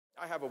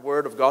I have a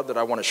word of God that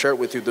I want to share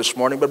with you this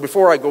morning. But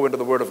before I go into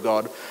the word of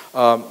God,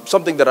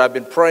 something that I've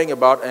been praying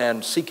about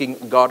and seeking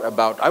God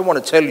about, I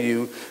want to tell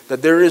you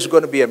that there is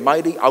going to be a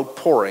mighty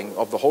outpouring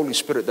of the Holy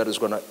Spirit that is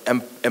going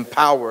to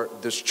empower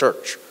this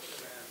church.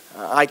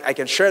 I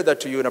can share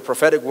that to you in a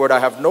prophetic word. I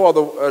have no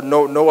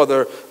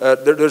other,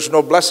 there's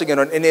no blessing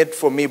in it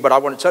for me, but I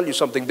want to tell you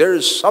something. There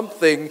is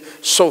something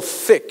so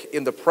thick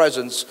in the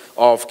presence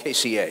of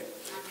KCA.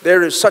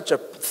 There is such a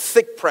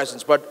thick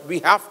presence, but we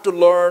have to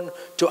learn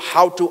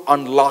how to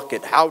unlock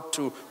it, how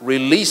to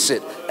release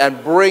it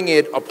and bring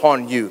it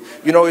upon you.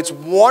 You know, it's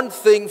one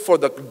thing for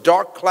the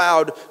dark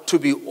cloud to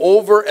be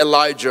over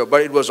Elijah,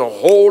 but it was a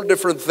whole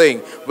different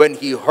thing when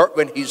he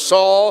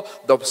saw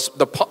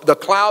the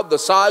cloud the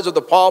size of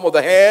the palm of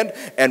the hand,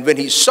 and when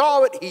he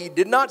saw it, he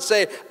did not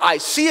say, "I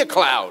see a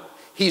cloud."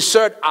 He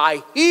said,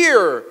 "I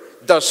hear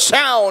the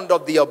sound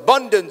of the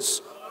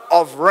abundance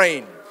of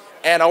rain."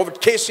 And over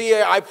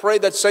KCA, I pray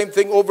that same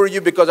thing over you,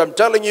 because I'm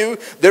telling you,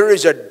 there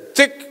is a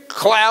thick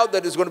cloud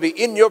that is going to be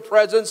in your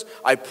presence.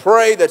 I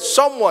pray that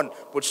someone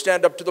would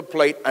stand up to the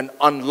plate and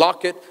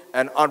unlock it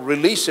and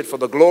release it for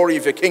the glory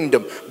of your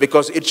kingdom,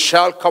 because it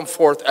shall come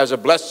forth as a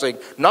blessing,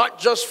 not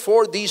just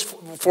for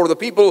the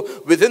people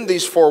within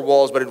these four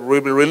walls, but it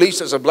will be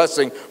released as a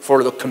blessing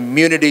for the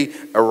community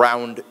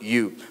around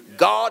you.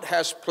 God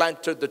has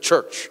planted the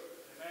church.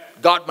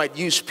 God might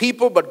use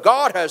people, but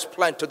God has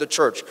planted the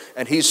church.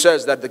 And he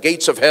says that the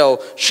gates of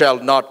hell shall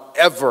not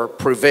ever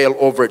prevail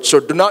over it. So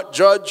do not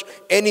judge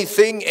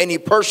anything, any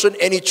person,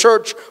 any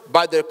church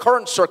by their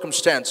current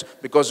circumstance,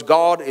 because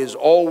God is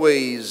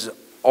always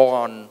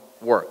on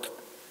work.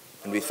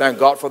 And we thank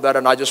God for that,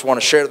 and I just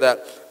want to share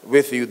that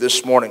with you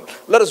this morning.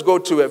 Let us go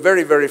to a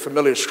very, very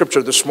familiar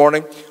scripture this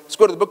morning. Let's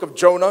go to the book of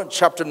Jonah,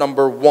 chapter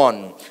number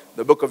 1.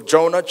 The book of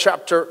Jonah,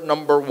 chapter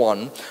number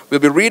 1.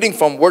 We'll be reading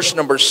from verse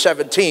number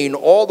 17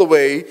 all the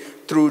way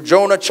through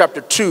Jonah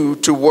chapter 2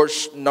 to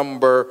verse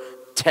number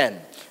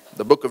 10.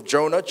 The book of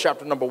Jonah,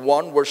 chapter number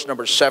 1, verse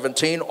number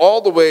 17,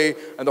 all the way,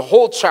 and the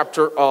whole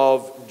chapter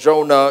of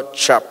Jonah,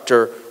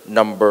 chapter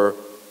number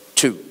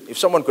 2. If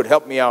someone could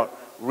help me out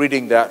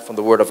reading that from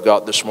the Word of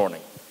God this morning.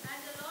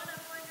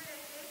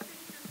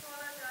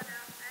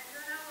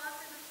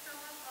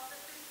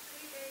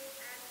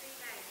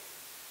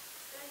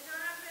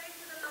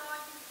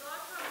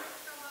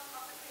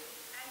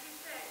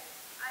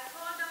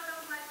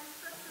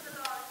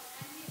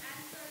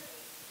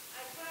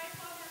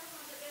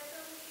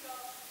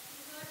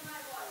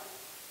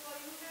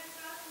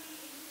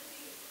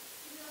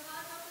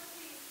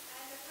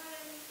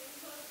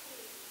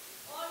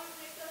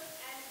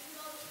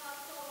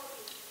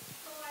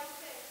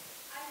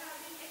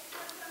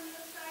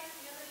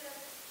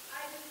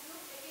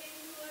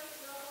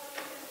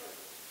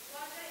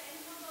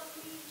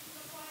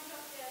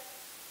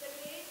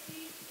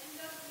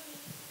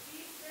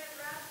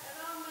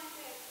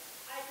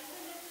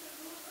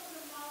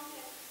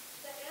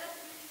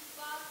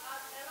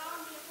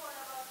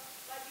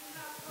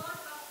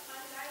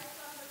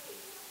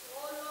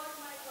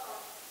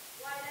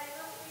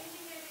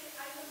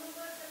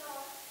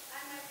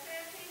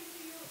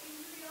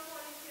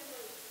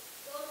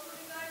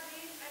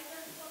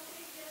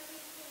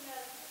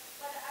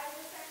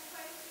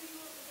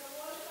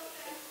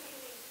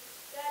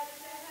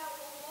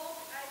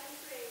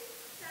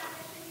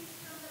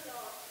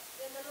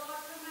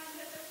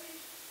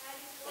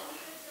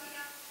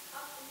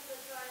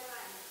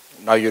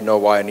 Now you know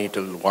why I need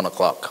till 1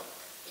 o'clock.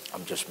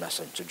 I'm just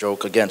messing. It's a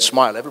joke. Again,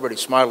 smile. Everybody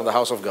smile in the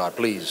house of God,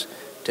 please.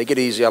 Take it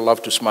easy. I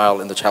love to smile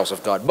in the house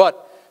of God.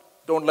 But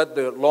don't let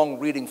the long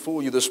reading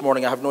fool you this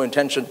morning. I have no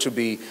intention to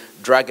be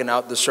dragging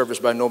out this service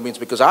by no means,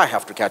 because I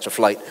have to catch a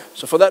flight.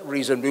 So for that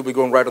reason, we'll be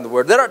going right on the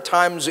Word. There are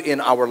times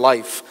in our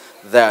life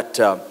that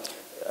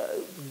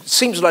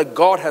seems like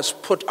God has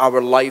put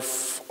our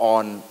life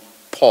on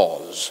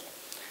pause.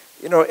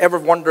 You know, ever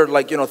wondered,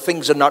 like, you know,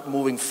 things are not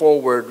moving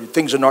forward,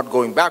 things are not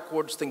going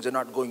backwards, things are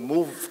not going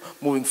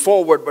moving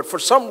forward, but for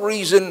some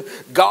reason,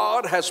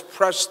 God has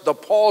pressed the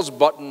pause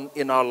button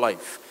in our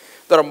life.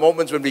 There are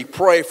moments when we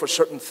pray for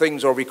certain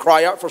things, or we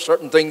cry out for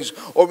certain things,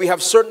 or we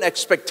have certain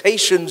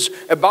expectations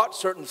about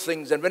certain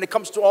things, and when it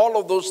comes to all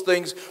of those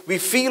things, we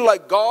feel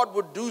like God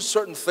would do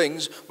certain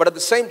things, but at the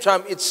same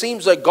time, it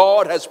seems like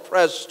God has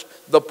pressed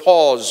the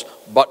pause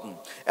button.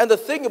 And the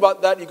thing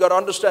about that, you got to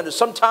understand, is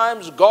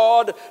sometimes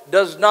God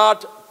does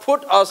not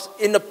put us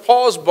in the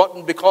pause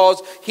button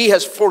because he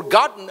has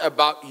forgotten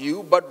about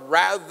you, but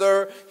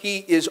rather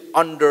he is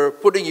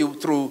putting you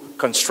through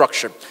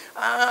construction.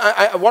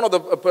 One of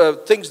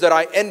the things that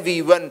I envy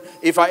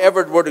if I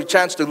ever were the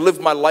chance to live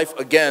my life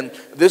again,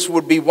 this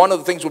would be one of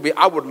the things would be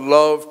I would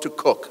love to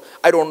cook.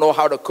 I don't know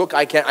how to cook.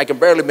 I can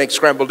barely make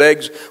scrambled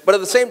eggs. But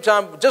at the same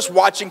time, just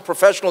watching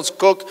professionals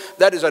cook,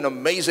 that is an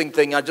amazing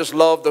thing. I just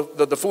love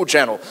the food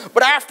channel.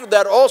 But after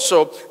that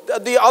also,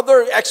 the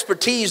other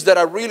expertise that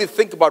I really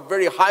think about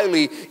very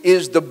highly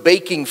is the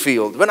baking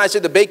field. When I say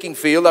the baking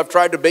field, I've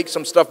tried to bake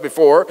some stuff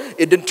before.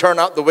 It didn't turn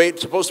out the way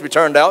it's supposed to be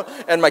turned out,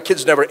 and my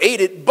kids never ate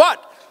it.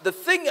 But the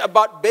thing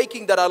about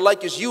baking that I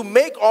like is you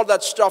make all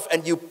that stuff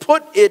and you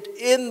put it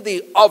in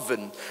the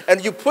oven.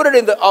 And you put it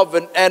in the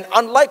oven, and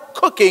unlike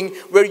cooking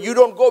where you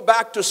don't go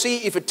back to see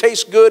if it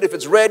tastes good, if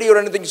it's ready or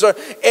anything, so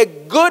a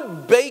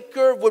good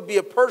baker would be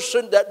a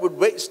person that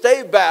would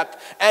stay back,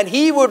 and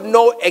he would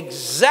know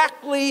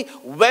exactly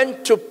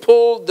when to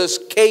pull this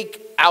cake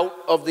out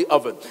of the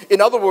oven. In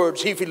other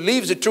words, if he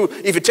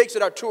takes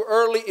it out too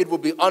early, it will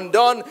be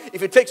undone. If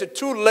he takes it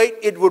too late,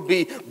 it would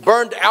be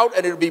burned out,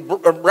 and it would be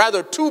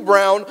rather too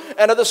brown.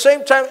 And at the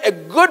same time, a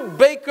good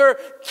baker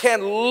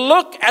can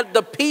look at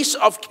the piece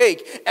of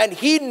cake, and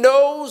he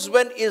knows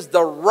when is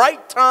the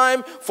right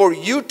time for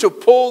you to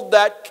pull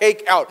that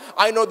cake out.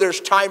 I know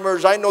there's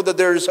timers, I know that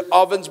there's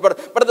ovens, but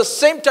at the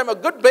same time, a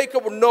good baker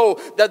will know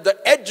that the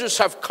edges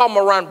have come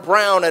around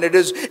brown, and it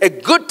is a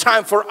good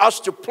time for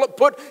us to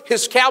put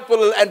his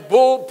scalpel and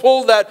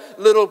pull that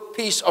little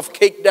piece of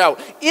cake down.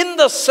 In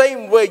the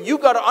same way, you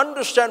got to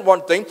understand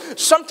one thing.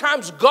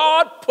 Sometimes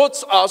God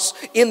puts us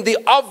in the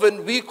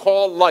oven we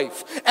call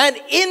life. And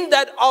in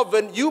that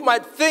oven, you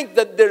might think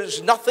that there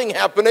is nothing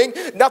happening,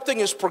 nothing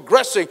is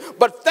progressing.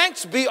 But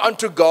thanks be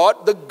unto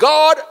God, the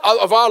God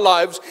of our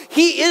lives.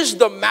 He is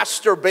the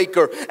master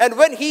baker. And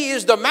when He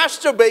is the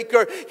master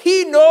baker,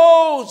 He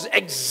knows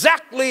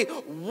exactly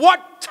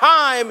what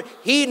time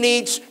He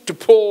needs to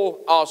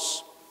pull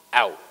us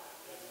out.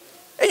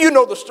 And you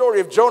know the story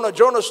of Jonah.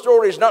 Jonah's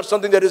story is not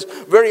something that is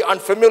very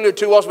unfamiliar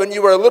to us. When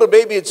you were a little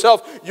baby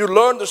itself, you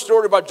learned the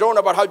story about Jonah,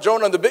 about how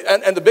Jonah and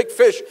the big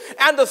fish.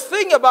 And the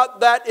thing about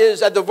that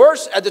is at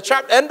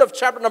the end of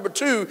chapter number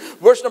 2,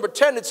 verse number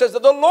 10, it says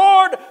that the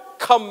Lord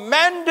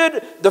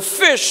commanded the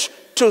fish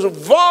to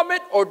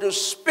vomit or to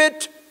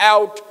spit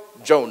out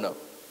Jonah.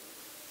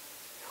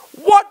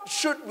 What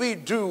should we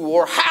do,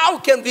 or how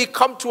can we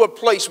come to a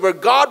place where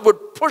God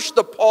would push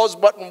the pause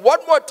button one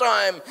more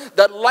time,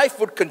 that life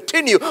would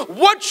continue?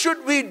 What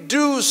should we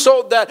do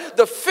so that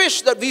the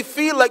fish that we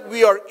feel like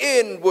we are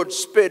in would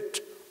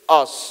spit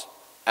us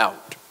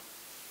out?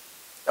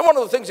 And one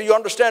of the things that you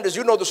understand is,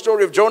 you know the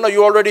story of Jonah.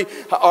 You already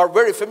are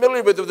very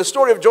familiar with it. The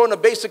story of Jonah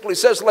basically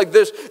says like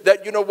this,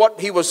 that you know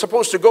what, he was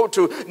supposed to go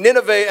to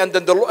Nineveh, and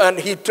then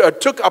he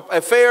took up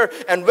a fare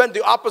and went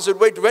the opposite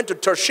way, went to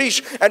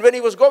Tarshish. And when he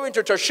was going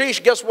to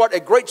Tarshish, guess what? A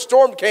great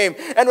storm came.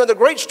 And when the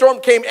great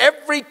storm came,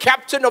 every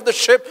captain of the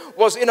ship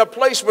was in a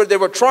place where they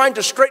were trying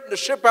to straighten the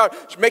ship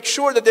out to make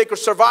sure that they could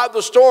survive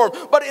the storm.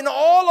 But in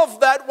all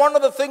of that, one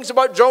of the things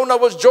about Jonah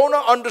was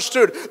Jonah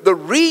understood the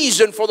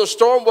reason for the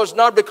storm was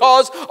not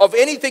because of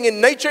anything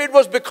in nature. It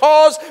was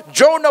because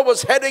Jonah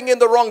was heading in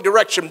the wrong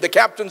direction. The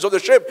captains of the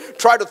ship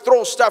tried to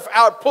throw stuff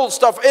out, pull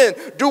stuff in,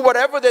 do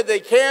whatever that they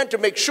can to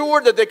make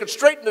sure that they could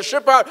straighten the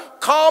ship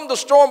out, calm the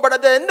storm. But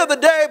at the end of the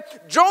day,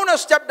 Jonah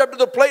stepped up to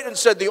the plate and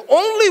said, the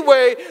only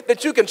way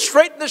that you can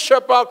straighten the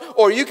ship out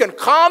or you can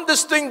calm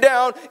this thing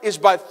down is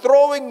by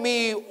throwing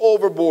me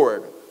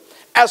overboard.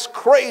 As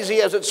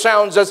crazy as it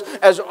sounds,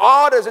 as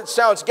odd as it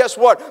sounds, guess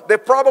what? They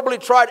probably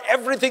tried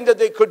everything that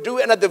they could do,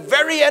 and at the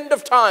very end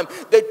of time,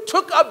 they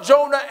took up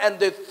Jonah and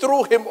they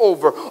threw him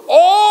over.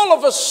 All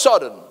of a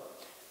sudden,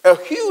 a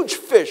huge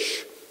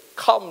fish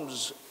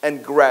comes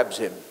and grabs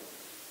him,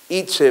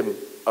 eats him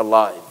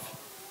alive.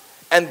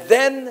 And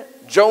then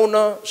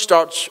Jonah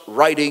starts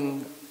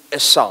writing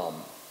a psalm.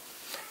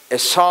 A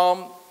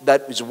psalm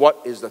that is what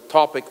is the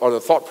topic or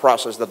the thought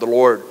process that the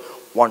Lord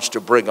wants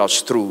to bring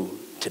us through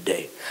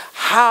today.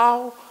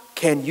 How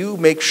can you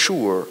make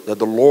sure that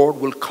the Lord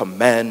will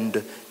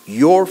command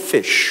your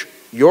fish,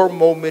 your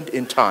moment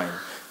in time,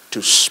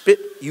 to spit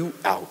you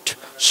out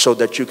so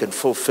that you can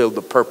fulfill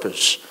the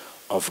purpose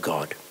of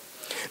God?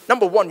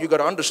 Number one, you got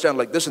to understand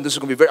like this, and this is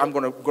going to be I'm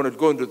going to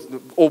go into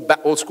the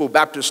old school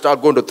Baptist style,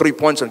 go into 3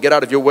 points and get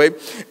out of your way.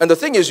 And the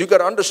thing is, you got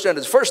to understand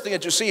is, first thing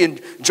that you see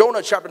in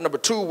Jonah chapter number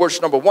 2, verse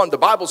number 1, the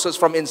Bible says,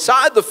 from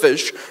inside the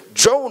fish,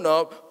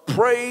 Jonah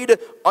prayed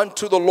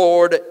unto the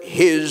Lord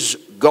his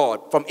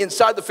God. From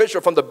inside the fish, or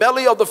from the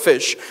belly of the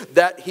fish,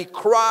 that he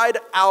cried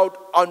out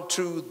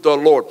unto the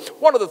Lord.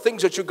 One of the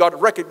things that you got to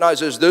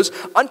recognize is this: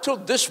 until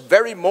this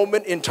very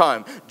moment in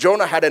time,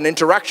 Jonah had an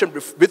interaction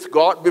with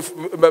God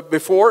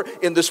before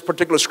in this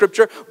particular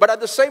scripture. But at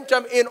the same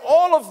time, in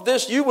all of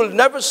this, you will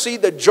never see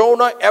that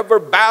Jonah ever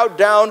bowed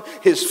down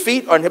his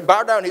feet or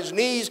bowed down his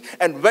knees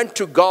and went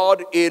to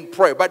God in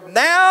prayer. But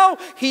now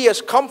he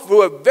has come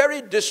through a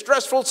very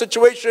distressful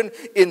situation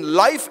in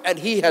life, and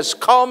he has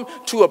come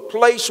to a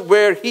place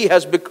where he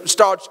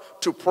starts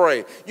to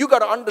pray. You got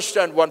to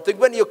understand one thing: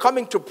 when you're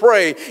coming to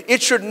pray,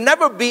 it should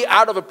never be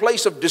out of a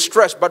place of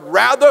distress, but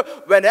rather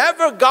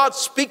whenever God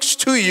speaks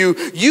to you,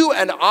 you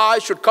and I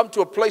should come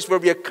to a place where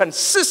we are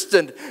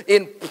consistent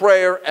in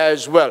prayer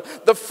as well.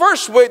 The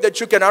first way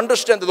that you can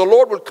understand that the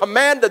Lord will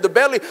command that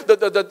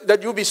that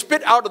you'll be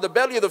spit out of the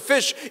belly of the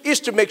fish is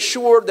to make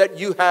sure that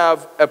you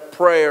have a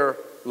prayer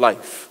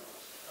life.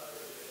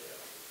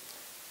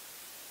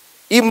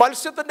 ഈ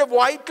മത്സ്യത്തിൻ്റെ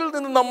വയറ്റിൽ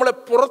നിന്ന് നമ്മളെ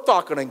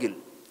പുറത്താക്കണമെങ്കിൽ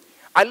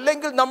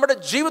അല്ലെങ്കിൽ നമ്മുടെ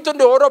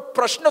ജീവിതത്തിൻ്റെ ഓരോ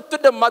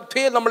പ്രശ്നത്തിൻ്റെ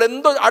മധ്യേ നമ്മൾ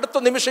എന്തോ അടുത്ത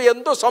നിമിഷം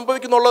എന്തോ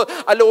സംഭവിക്കുന്നുള്ളത്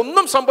അല്ല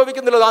ഒന്നും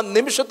സംഭവിക്കുന്നില്ല, ആ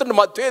നിമിഷത്തിൻ്റെ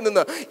മധ്യേ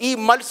നിന്ന് ഈ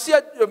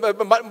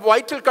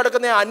വയറ്റിൽ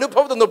കിടക്കുന്ന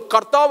അനുഭവത്തിൽ നിന്ന്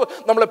കർത്താവ്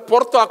നമ്മളെ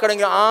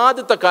പുറത്താക്കണമെങ്കിൽ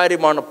ആദ്യത്തെ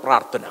കാര്യമാണ്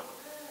പ്രാർത്ഥന.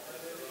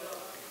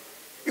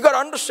 You got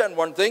to understand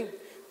one thing.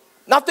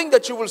 Nothing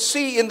that you will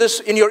see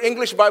in your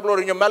English Bible or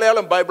in your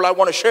Malayalam Bible I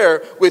want to share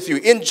with you.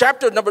 In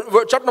chapter number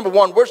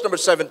 1, verse number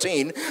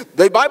 17,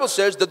 the Bible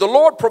says that the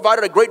Lord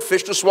provided a great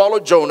fish to swallow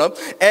Jonah,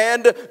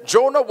 and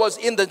Jonah was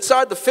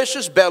inside the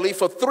fish's belly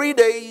for 3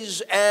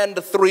 days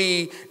and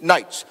 3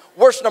 nights.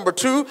 Verse number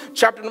 2,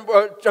 chapter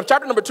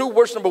number 2,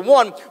 verse number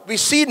 1, we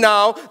see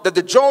now that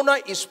the Jonah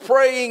is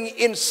praying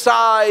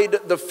inside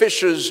the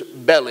fish's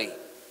belly.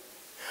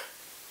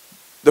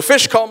 The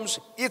fish comes,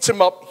 eats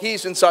him up,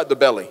 he's inside the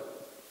belly.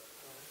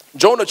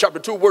 Jonah chapter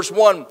 2 verse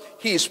 1,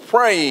 he is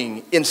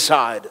praying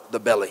inside the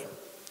belly.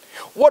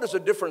 What is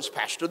the difference,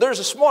 Pastor? There's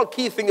a small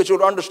key thing that you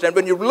will understand.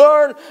 When you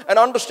learn and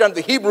understand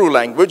the Hebrew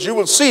language, you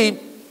will see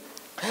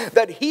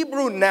that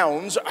Hebrew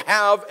nouns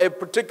have a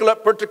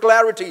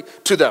particularity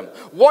to them.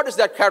 What is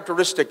that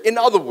characteristic? In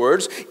other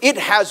words, it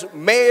has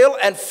male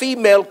and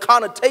female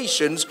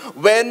connotations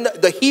when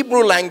the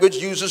Hebrew language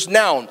uses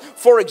noun.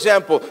 For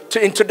example,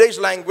 in today's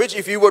language,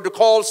 if you were to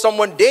call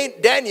someone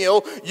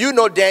Daniel, you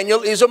know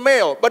Daniel is a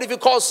male. But if you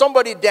call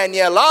somebody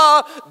Daniela,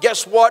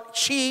 guess what?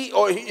 She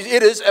or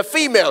it is a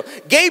female.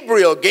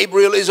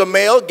 Gabriel is a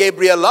male.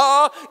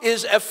 Gabriela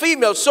is a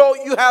female. So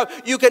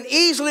you can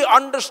easily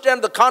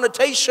understand the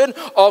connotation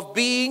of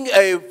being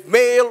a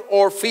male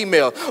or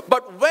female.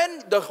 But when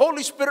the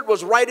Holy Spirit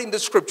was writing the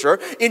scripture,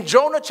 in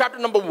Jonah chapter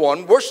number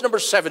 1, verse number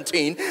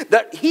 17,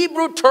 the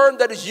Hebrew term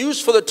that is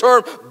used for the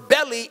term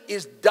belly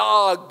is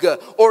dag,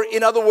 or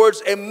in other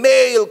words, a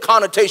male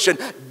connotation.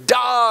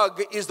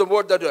 Dag is the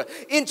word that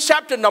in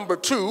chapter number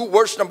 2,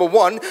 verse number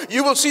 1,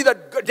 you will see that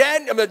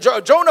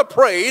Jonah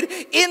prayed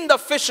in the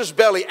fish's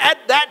belly. At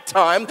that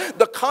time,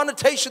 the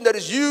connotation that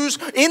is used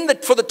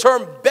for the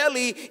term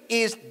belly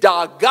is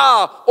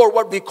daga, or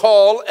what we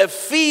call a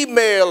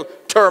female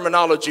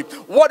terminology.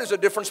 What is the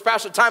difference,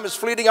 Pastor? Time is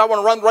fleeting. I want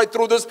to run right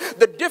through this.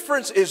 The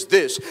difference is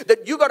this,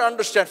 that you got to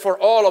understand, for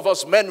all of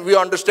us men, we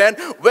understand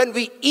when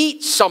we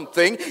eat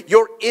something,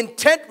 your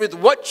intent with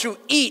what you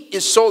eat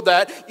is so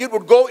that it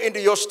would go into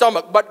your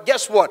stomach. But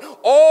guess what?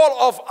 All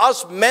of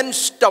us men's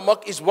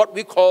stomach is what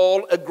we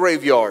call a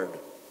graveyard.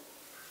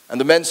 And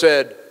the men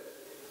said,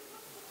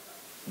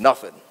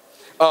 nothing.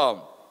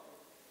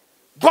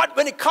 But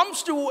when it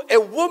comes to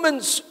a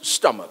woman's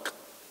stomach,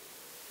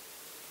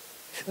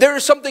 there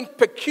is something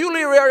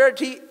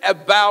peculiarity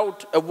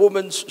about a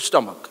woman's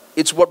stomach.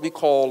 It's what we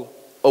call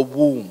a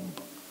womb.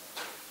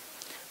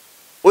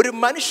 ഒരു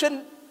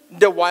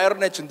മനുഷ്യൻ്റെ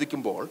വയറിനെ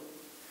ചിന്തിക്കുമ്പോൾ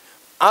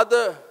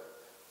അത്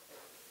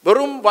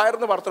വെറും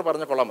വയറിന് മാത്രം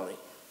പറഞ്ഞ കൊള്ളാൻ മതി,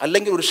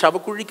 അല്ലെങ്കിൽ ഒരു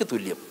ശവക്കുഴിക്ക്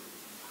തുല്യം,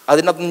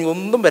 അതിനകത്ത് നീ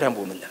ഒന്നും വരാൻ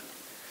പോകുന്നില്ല.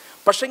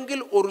 പക്ഷെങ്കിൽ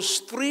ഒരു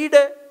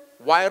സ്ത്രീയുടെ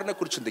വയറിനെ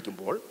കുറിച്ച്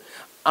ചിന്തിക്കുമ്പോൾ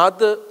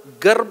അത്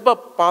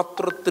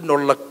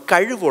ഗർഭപാത്രത്തിനുള്ള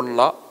കഴിവുള്ള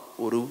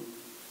ഒരു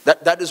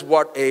That is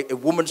what a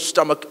woman's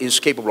stomach is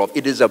capable of.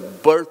 It is a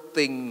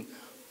birthing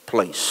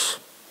place.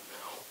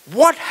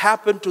 What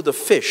happened to the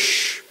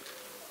fish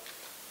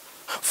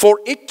for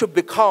it to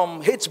become,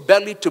 its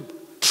belly to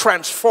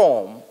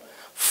transform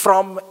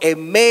from a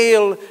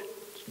male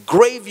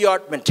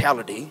graveyard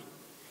mentality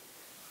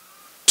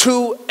to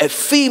a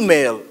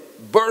female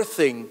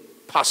birthing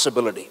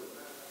possibility?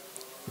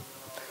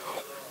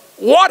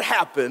 What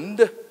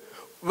happened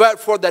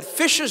for that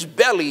fish's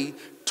belly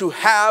to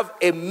have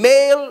a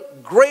male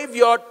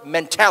graveyard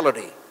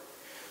mentality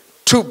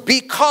to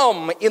become,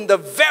 in the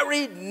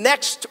very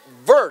next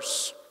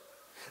verse,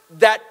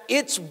 that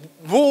its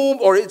womb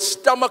or its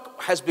stomach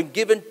has been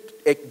given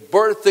a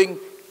birthing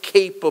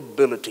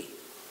capability?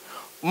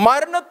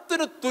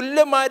 മരണത്തിന്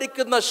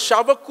തുല്യമായിരിക്കുന്ന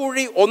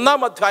ശവക്കുഴി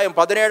 1-ാം അധ്യായം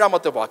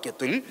 17-ാമത്തെ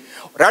വാക്യത്തിൽ,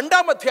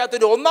 2-ാം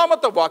അധ്യായത്തിന്റെ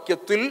 1-ാമത്തെ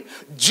വാക്യത്തിൽ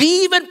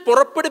ജീവൻ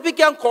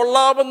പുറപ്പെടുപ്പിക്കാൻ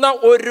കൊള്ളാവുന്ന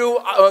ഒരു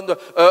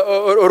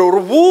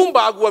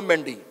വൂമ്പാകുവാൻ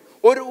വേണ്ടി,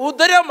 ഒരു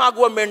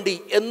ഉദരമാകുവാൻ വേണ്ടി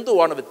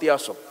എന്തുവാണ്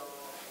വ്യത്യാസം?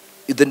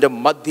 ഇതിൻ്റെ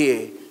മധ്യേ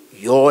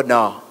യോന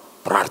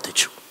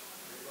പ്രാർത്ഥിച്ചു.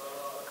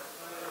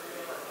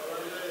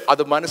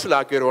 അത്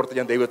മനസ്സിലാക്കിയവരോർത്ത്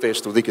ഞാൻ ദൈവത്തെ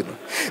സ്തുതിക്കുന്നു.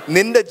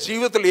 നിന്റെ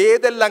ജീവിതത്തിൽ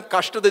ഏതെല്ലാം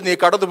കഷ്ടത നീ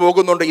കടന്നു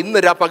പോകുന്നുണ്ട്, ഇന്ന്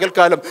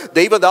പകൽക്കാലം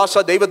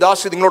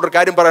ദൈവദാസി നിങ്ങളോടൊരു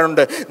കാര്യം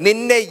പറയാനുണ്ട്.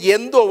 നിന്നെ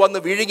എന്തോ വന്ന്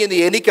വിഴുങ്ങിയെന്ന്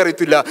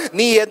എനിക്കറിയത്തില്ല,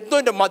 നീ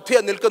എന്തോൻ്റെ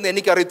മധ്യേ നിൽക്കുന്ന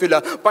എനിക്കറിയത്തില്ല.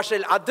 പക്ഷേ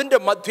അതിൻ്റെ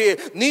മധ്യേ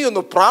നീ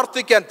ഒന്ന്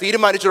പ്രാർത്ഥിക്കാൻ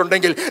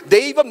തീരുമാനിച്ചിട്ടുണ്ടെങ്കിൽ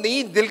ദൈവം നീ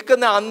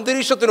നിൽക്കുന്ന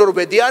അന്തരീക്ഷത്തിന് ഒരു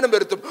വ്യതിയാനം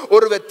വരുത്തും,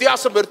 ഒരു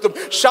വ്യത്യാസം വരുത്തും.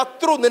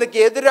 ശത്രു നിനക്ക്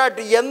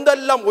എതിരായിട്ട്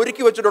എന്തെല്ലാം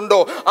ഒരുക്കി വെച്ചിട്ടുണ്ടോ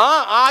ആ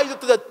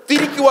ആയുധത്തെ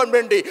തിരിക്കുവാൻ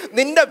വേണ്ടി,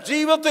 നിന്റെ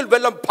ജീവിതത്തിൽ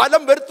വല്ലതും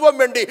ഫലം വരുത്തുവാൻ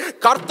വേണ്ടി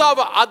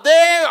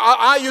അതേ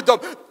ആയുധം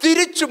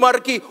തിരിച്ചു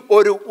മടക്കി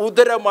ഒരു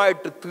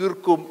ഉദരമായിട്ട്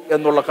തീർക്കും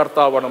എന്നുള്ള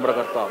കർത്താവാണ് നമ്മുടെ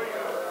കർത്താവ്.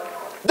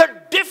 The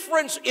difference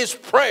difference is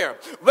prayer.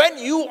 When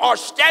you are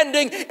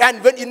standing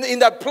and when in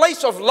that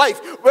place of life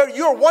where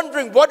you're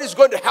wondering what is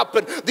going to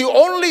happen, the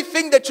only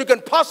thing that you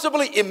can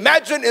possibly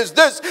imagine is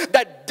this,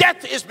 that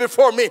death is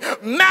before me.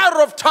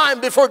 Matter of time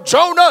before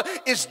Jonah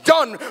is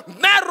done.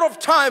 Matter of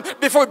time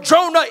before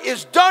Jonah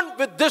is done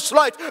with this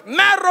life.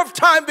 Matter of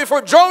time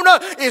before Jonah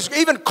is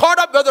even caught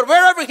up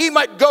wherever he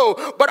might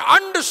go. But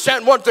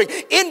understand one thing,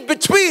 in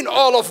between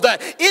all of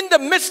that, in the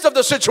midst of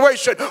the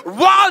situation,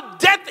 while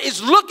death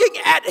is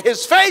looking at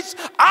his face,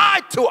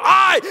 eye to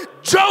eye,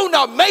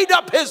 Jonah made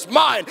up his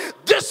mind.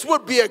 This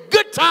would be a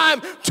good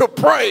time to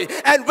pray.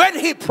 And when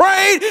he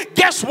prayed,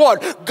 guess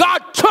what? God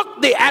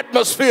took the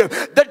atmosphere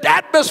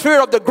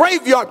of the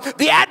graveyard,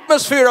 the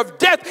atmosphere of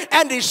death,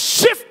 and he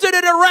shifted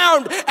it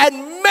around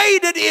and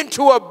made it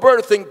into a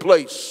birthing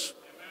place.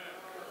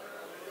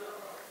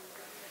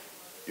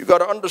 You got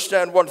to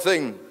understand one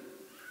thing.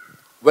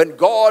 When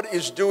God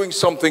is doing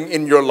something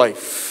in your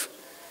life,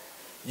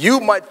 you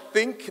might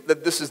think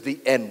that this is the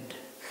end.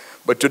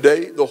 But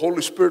today, the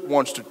Holy Spirit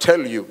wants to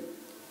tell you,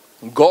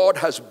 God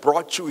has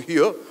brought you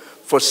here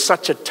for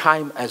such a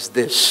time as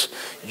this.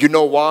 You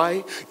know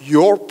why?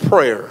 Your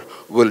prayer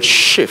will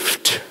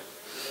shift.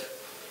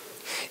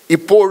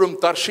 ഇപ്പോഴും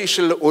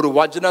തർശീഷിൽ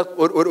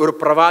ഒരു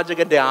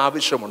പ്രവാചകന്റെ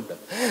ആവശ്യമുണ്ട്.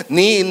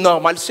 നീ ഇന്ന്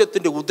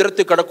മത്സ്യത്തിന്റെ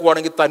ഉദരത്തിൽ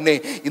കിടക്കുവാണെങ്കിൽ തന്നെ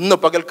ഇന്ന്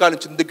പകൽക്കാലം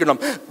ചിന്തിക്കണം,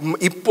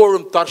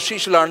 ഇപ്പോഴും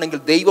തർശീഷിലാണെങ്കിൽ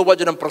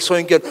ദൈവവചനം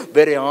പ്രസംഗിക്കാൻ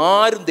വേറെ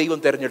ആരും ദൈവം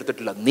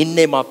തിരഞ്ഞെടുത്തിട്ടില്ല,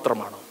 നിന്നെ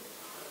മാത്രമാണ്.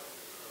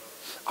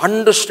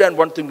 Understand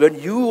one thing, when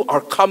you are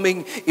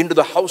coming into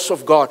the house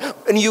of God,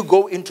 when you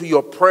go into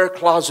your prayer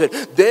closet,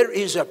 there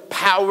is a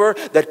power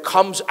that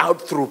comes out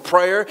through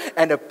prayer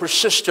and a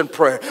persistent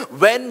prayer.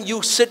 When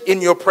you sit in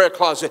your prayer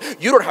closet,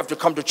 you don't have to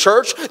come to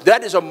church.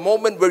 That is a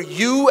moment where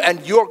you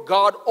and your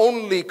God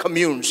only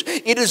communes.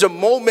 It is a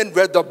moment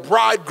where the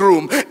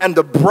bridegroom and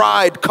the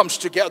bride comes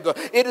together.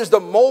 It is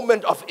the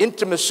moment of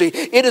intimacy.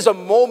 It is a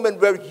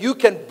moment where you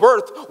can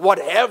birth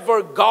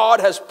whatever God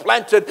has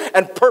planted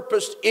and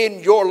purposed in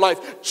your life.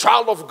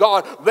 Child of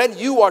God, when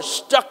you are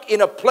stuck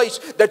in a place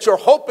that you're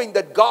hoping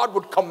that God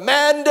would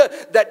command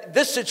that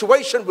this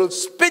situation will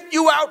spit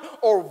you out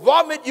or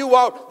vomit you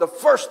out, the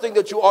first thing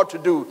that you ought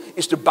to do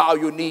is to bow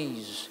your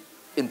knees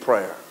in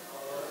prayer.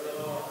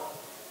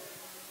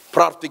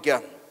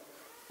 Prarthikan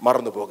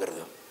marannu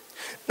pogaradu.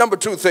 Number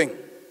two thing,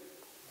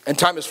 and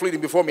time is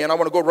fleeting before me, and I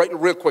want to go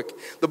real quick.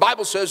 The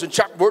Bible says in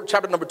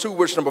chapter number 2,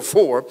 verse number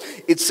 4,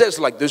 it says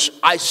like this: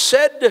 I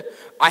said,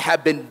 I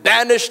have been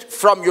banished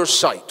from your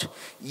sight,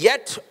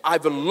 yet I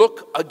will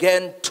look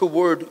again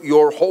toward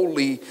your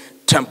holy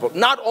temple.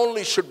 Not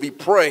only should we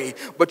pray,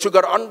 but you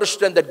got to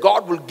understand that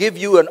God will give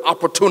you an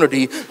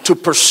opportunity to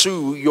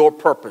pursue your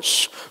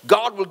purpose.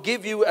 God will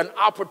give you an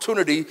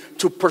opportunity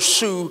to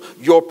pursue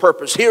your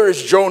purpose. Here is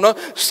Jonah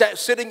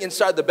sitting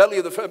inside the belly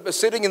of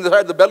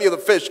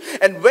the fish.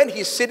 And when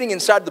he's sitting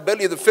inside the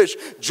belly of the fish,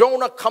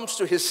 Jonah comes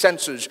to his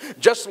senses.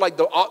 Just like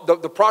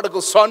the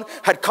prodigal son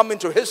had come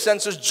into his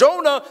senses,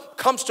 Jonah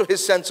comes to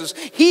his senses.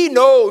 He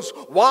knows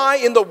why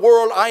in the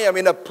world I am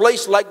in a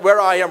place like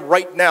where I am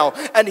right now.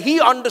 And he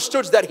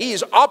understood that he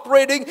is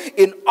operating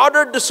in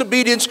utter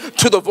disobedience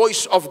to the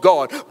voice of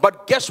God.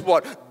 But guess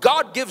what?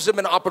 God gives him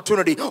an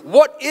opportunity.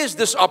 What is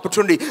this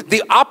opportunity?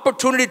 The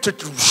opportunity to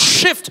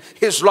shift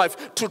his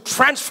life, to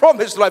transform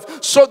his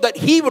life, so that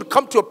he would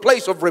come to a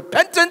place of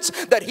repentance,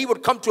 that he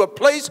would come to a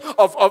place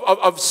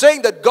of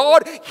saying that,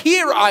 God,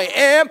 here I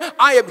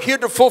am here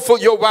to fulfill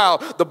your vow.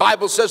 The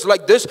Bible says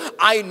like this: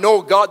 I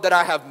know, God, that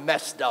I have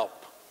messed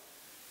up.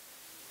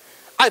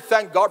 I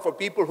thank God for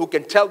people who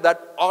can tell that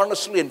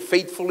honestly and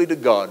faithfully to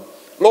God.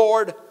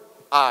 Lord,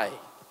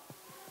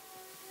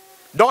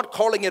 not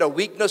calling it a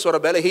weakness or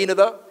a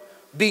balahinada,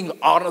 being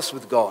honest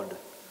with God.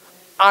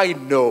 I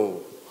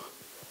know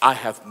I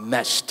have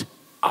messed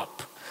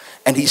up.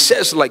 And he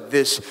says like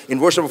this in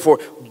verse number 4,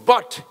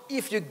 but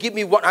if you give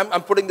me one,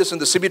 I'm putting this in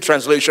the Ciby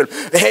translation.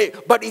 Hey,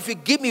 but if you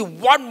give me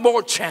one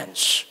more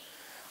chance,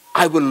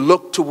 I will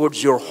look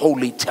towards your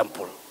holy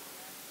temple.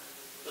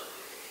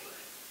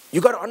 You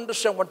got to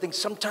understand one thing.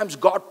 Sometimes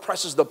God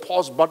presses the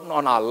pause button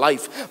on our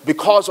life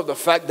because of the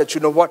fact that,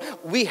 you know what,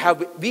 we have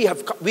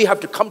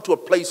to come to a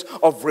place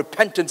of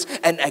repentance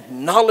and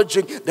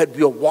acknowledging that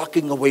we are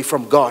walking away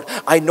from God.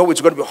 I know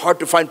it's going to be hard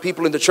to find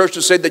people in the church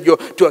to say that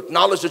to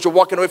acknowledge that you're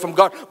walking away from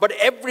God. But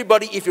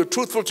everybody, if you're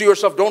truthful to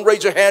yourself, don't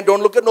raise your hand,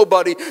 don't look at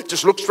nobody,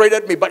 just look straight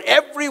at me. But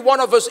every one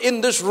of us in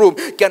this room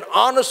can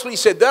honestly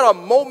say there are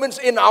moments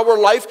in our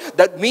life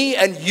that me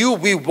and you,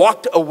 we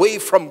walked away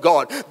from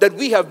God, that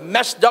we have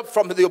messed up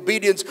from the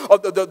obedience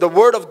of the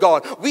word of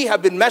God. We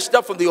have been messed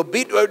up from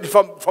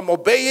from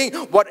obeying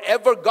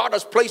whatever God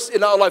has placed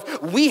in our life.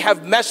 We are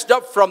messed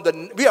up from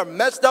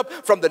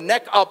the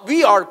neck up.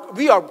 We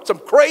are some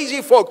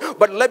crazy folk.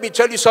 But let me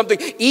tell you something.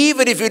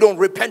 Even if you don't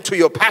repent to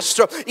your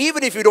pastor,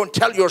 even if you don't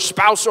tell your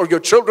spouse or your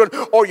children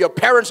or your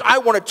parents, I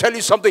want to tell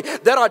you something.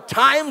 There are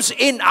times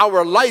in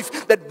our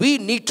life that we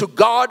need to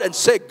God and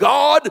say,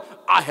 God,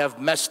 I have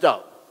messed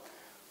up.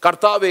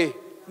 Kartave,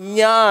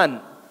 nyan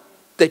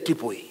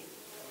tetipui.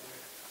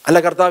 അല്ല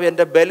കർത്താവ്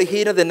എൻ്റെ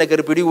ബലഹീനത എന്നെ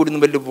കയറി പിടികൂടുന്ന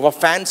വലിയ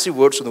fancy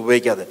words ഒന്നും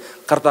ഉപയോഗിക്കാതെ,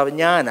 കർത്താവ്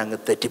ഞാൻ അങ്ങ്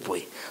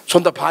തെറ്റിപ്പോയി.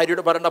 സ്വന്തം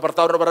ഭാര്യയോട് പറയണ്ട,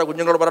 ഭർത്താവിനോട് പറയണ്ട,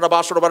 കുഞ്ഞുങ്ങളോട് പറയണ്ട,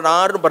 ഭാഷയോട് പറയണ്ട,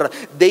 ആരും പറയണ്ട.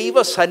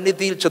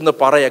 ദൈവസന്നിധിയിൽ ചെന്ന്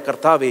പറയുക,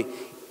 കർത്താവേ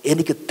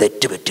എനിക്ക്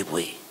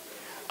തെറ്റുപറ്റിപ്പോയി,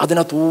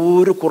 അതിനകത്ത്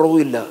ഒരു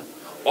കുറവുമില്ല.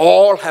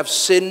 All have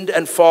sinned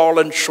and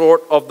fallen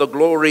short of the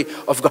glory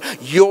of God.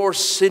 Your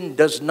sin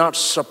does not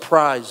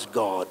surprise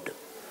God.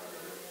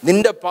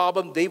 നിന്റെ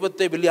പാപം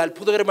ദൈവത്തെ വലിയ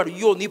അത്ഭുതകരമാണ്.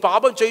 അയ്യോ നീ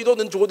പാപം ചെയ്തോ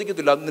എന്ന്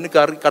ചോദിക്കത്തില്ല. നിനക്ക്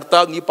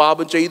കർത്താവ് നീ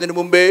പാപം ചെയ്യുന്നതിന്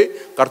മുമ്പേ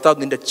കർത്താവ്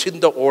നിന്റെ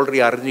ചിന്ത ഓൾറെഡി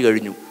അറിഞ്ഞു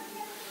കഴിഞ്ഞു.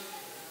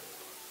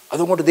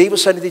 അതുകൊണ്ട്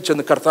ദൈവസന്നിധി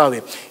ചെന്ന്, കർത്താവേ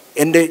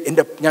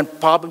ഞാൻ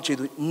പാപം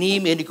ചെയ്തു,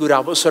 നീയും എനിക്കൊരു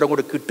അവസരം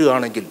കൂടെ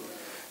കിട്ടുകയാണെങ്കിൽ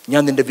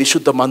ഞാൻ നിന്റെ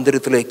വിശുദ്ധ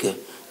മന്ദിരത്തിലേക്ക്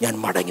ഞാൻ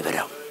മടങ്ങി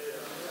വരാം.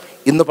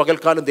 ഇന്ന്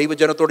പകൽക്കാലം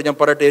ദൈവജനത്തോട് ഞാൻ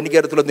പറയട്ടെ,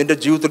 എനിക്കറിയത്തില്ല നിൻ്റെ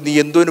ജീവിതത്തിൽ നീ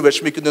എന്തോന്ന്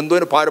വിഷമിക്കുന്നു,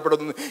 എന്തോന്ന്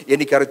ഭാരപ്പെടുന്നു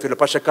എനിക്കറിയത്തില്ല.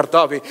 പക്ഷേ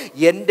കർത്താവേ,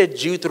 എൻ്റെ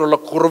ജീവിതത്തിലുള്ള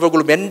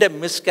കുറവുകളും എൻ്റെ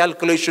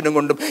മിസ്കാൽക്കുലേഷനും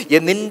കൊണ്ടും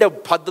നിൻ്റെ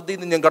പദ്ധതിയിൽ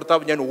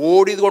നിന്ന് ഞാൻ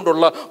ഓടിയത്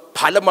കൊണ്ടുള്ള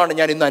ഫലമാണ്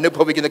ഞാൻ ഇന്ന്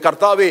അനുഭവിക്കുന്നത്.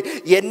 കർത്താവേ,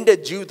 എൻ്റെ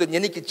ജീവിതത്തിൽ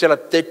എനിക്ക് ചില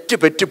തെറ്റ്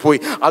പറ്റിപ്പോയി.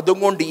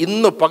 അതുകൊണ്ട്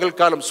ഇന്ന്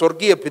പകൽക്കാലം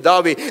സ്വർഗീയ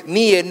പിതാവേ,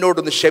 നീ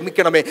എന്നോടൊന്ന്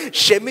ക്ഷമിക്കണമേ.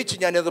 ക്ഷമിച്ച്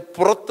ഞാനത്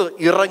പുറത്ത്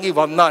ഇറങ്ങി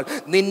വന്നാൽ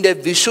നിൻ്റെ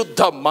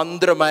വിശുദ്ധ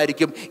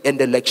മന്ദിരമായിരിക്കും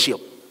എൻ്റെ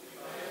ലക്ഷ്യം.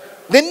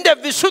 നിൻ്റെ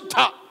വിശുദ്ധ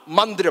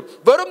മന്ദിരം,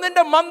 വെറും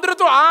നിന്റെ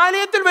മന്ദിരത്തിൽ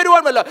ആലയത്തിൽ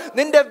വരുവാനല്ല,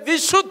 നിന്റെ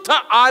വിശുദ്ധ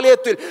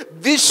ആലയത്തിൽ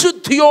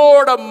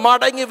വിശുദ്ധിയോടെ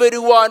മടങ്ങി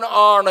വരുവാൻ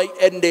ആണ്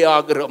എൻ്റെ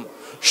ആഗ്രഹം.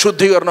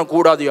 ശുദ്ധീകരണം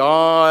കൂടാതെ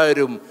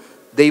ആരും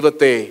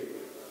ദൈവത്തെ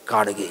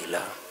കാണുകയില്ല.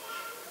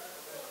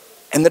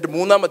 എന്നിട്ട്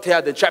 3-ാം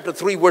അധ്യായം chapter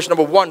 3 verse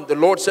number 1, the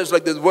Lord says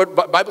like this,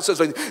 Bible says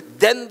like this,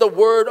 then the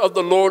word of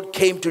the Lord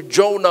came to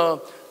Jonah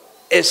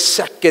a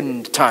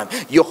second time.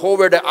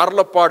 യഹോവയുടെ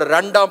അരുളപ്പാട്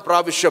രണ്ടാം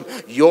പ്രാവശ്യം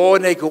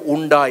യോനയ്ക്ക്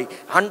ഉണ്ടായി.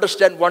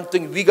 Understand one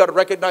thing, we got to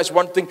recognize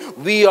one thing,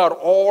 we are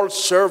all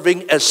serving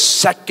a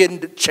second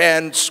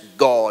chance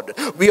God.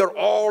 We are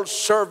all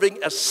serving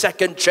a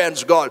second chance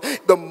God.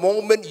 The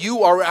moment you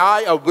or I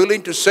are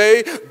willing to say,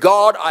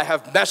 God, I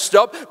have messed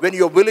up, when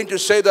you're willing to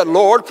say that,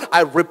 Lord,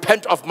 I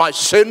repent of my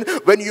sin,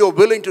 when you're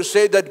willing to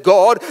say that,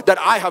 God, that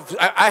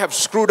I have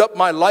screwed up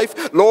my life,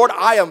 Lord,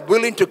 I am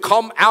willing to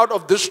come out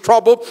of this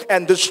trouble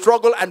and this struggle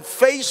and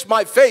face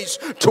my face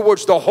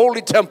towards the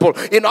holy temple.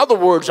 In other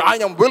words, I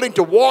am willing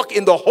to walk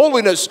in the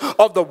holiness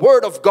of the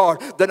word of God.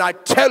 Then I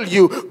tell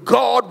you,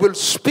 God will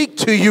speak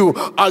to you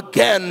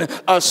again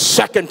a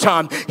second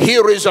time.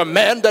 Here is a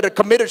man that had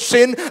committed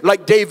sin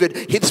like David.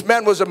 This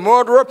man was a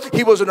murderer,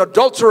 he was an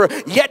adulterer,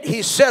 yet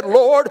he said,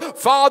 Lord,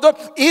 Father,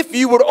 if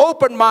you would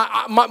open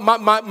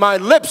my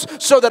lips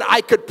so that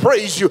I could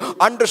praise you.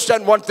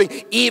 Understand one thing,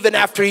 even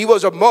after he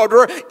was a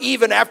murderer,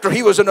 even after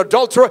he was an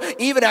adulterer,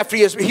 even after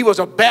he was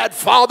a bad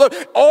father,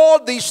 all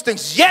these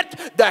things, yet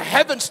the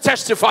heavens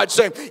testified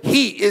saying,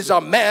 he is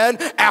a man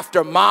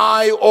after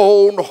my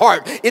own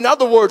heart. In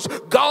other words,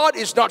 God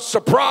is not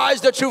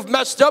surprised that you've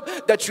messed up,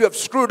 that you have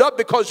screwed up,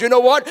 because you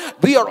know what,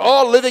 we are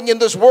all living in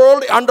this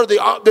world under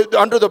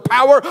the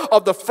power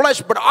of the flesh.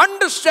 But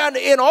understand,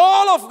 in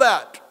all of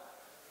that,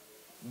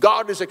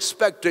 God is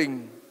expecting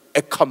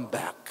a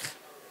comeback.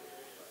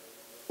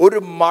 ഒരു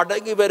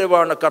മടങ്ങി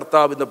വരവാണ്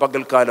കർത്താവ് ഇന്ന്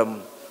പകൽക്കാലം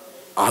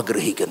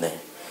ആഗ്രഹിക്കുന്നത്.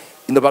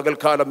 ഇന്ന്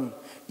പകൽക്കാലം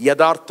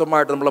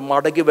യഥാർത്ഥമായിട്ട് നമ്മൾ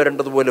മടങ്ങി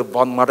വരേണ്ടതുപോലെ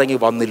മടങ്ങി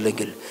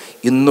വന്നില്ലെങ്കിൽ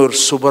ഇന്നൊരു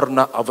സുവർണ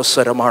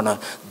അവസരമാണ്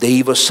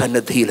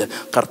ദൈവസന്നിധിയിൽ,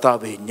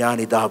 കർത്താവേ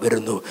ഞാനിതാ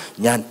വരുന്നു,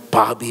 ഞാൻ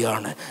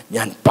പാപിയാണ്,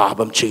 ഞാൻ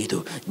പാപം ചെയ്തു,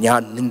 ഞാൻ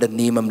നിൻ്റെ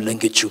നിയമം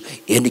ലംഘിച്ചു,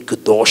 എനിക്ക്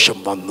ദോഷം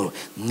വന്നു,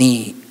 നീ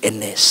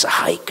എന്നെ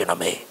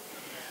സഹായിക്കണമേ.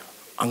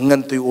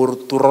 അങ്ങനത്തെ ഒരു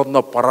തുറന്ന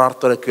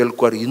പ്രാർത്ഥന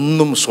കേൾക്കുവാൻ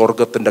ഇന്നും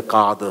സ്വർഗത്തിൻ്റെ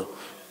കാത്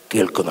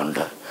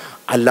കേൾക്കുന്നുണ്ട്.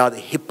 അല്ലാതെ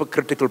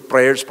ഹിപ്പോക്രിറ്റിക്കൽ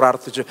പ്രേയേഴ്സ്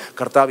പ്രാർത്ഥിച്ച്,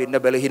 കർത്താവ് ഇന്ന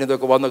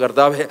ബലഹീനതയൊക്കെ വന്നു,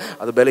 കർത്താവെ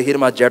അത്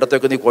ബലഹീനം, ആ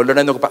ജഡത്തൊക്കെ നീ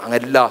കൊല്ലണമെന്നൊക്കെ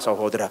അല്ല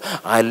സഹോദര,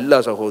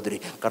 അല്ല സഹോദരി.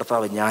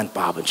 കർത്താവ് ഞാൻ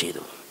പാപം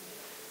ചെയ്തു,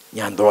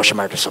 ഞാൻ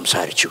ദോഷമായിട്ട്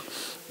സംസാരിച്ചു,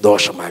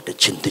 ദോഷമായിട്ട്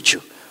ചിന്തിച്ചു,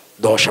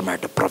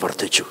 ദോഷമായിട്ട്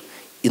പ്രവർത്തിച്ചു.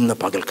 ഇന്ന്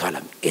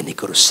പകൽക്കാലം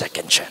എനിക്കൊരു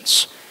സെക്കൻഡ് ചാൻസ്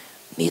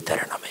നീ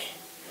തരണമേ.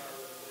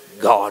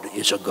 God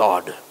is a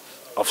God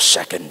of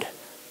second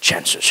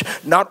chances.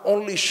 Not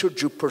only should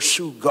you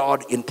pursue God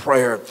in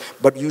prayer,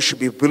 but you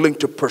should be willing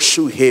to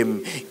pursue him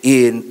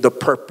in the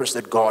purpose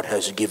that God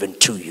has given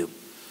to you.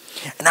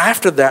 And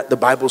after that, the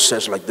Bible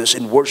says like this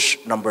in verse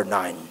number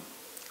 9.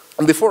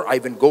 And before I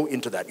even go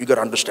into that, you got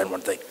to understand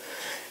one thing.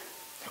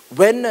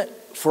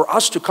 For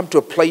us to come to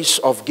a place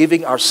of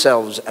giving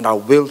ourselves and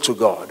our will to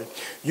God,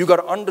 you got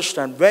to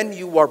understand, when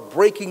you are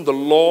breaking the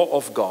law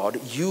of God,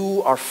 you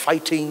are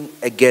fighting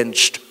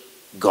against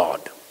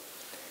God.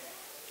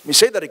 Let me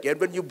say that again.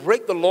 When you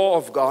break the law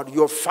of God,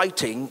 you're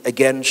fighting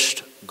against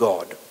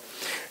God.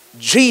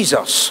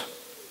 Jesus,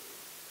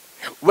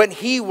 when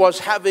he was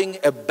having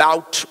a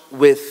bout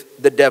with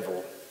the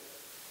devil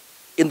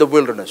in the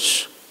wilderness,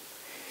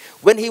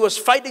 when he was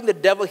fighting the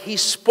devil, he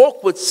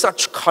spoke with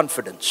such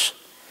confidence.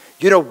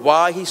 You know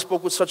why he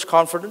spoke with such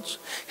confidence?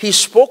 He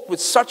spoke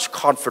with such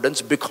confidence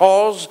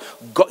because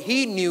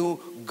he knew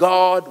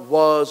God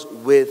was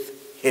with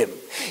him.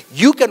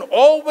 You can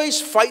always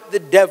fight the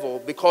devil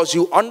because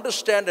you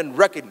understand and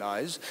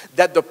recognize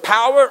that the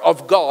power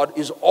of God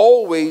is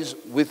always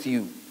with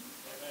you.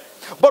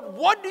 But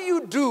what do you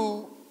do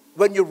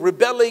when you're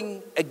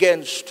rebelling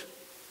against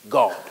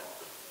God?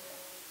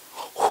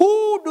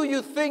 Who do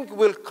you think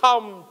will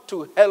come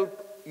to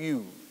help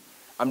you?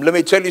 Let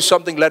me tell you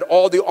something. Let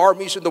all the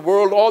armies in the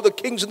world, all the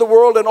kings in the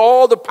world, and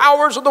all the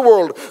powers of the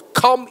world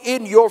come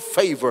in your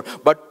favor.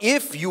 But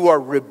if you are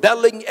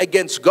rebelling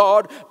against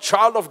God,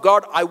 child of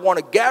God, I want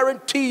to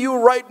guarantee you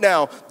right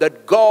now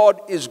that God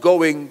is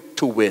going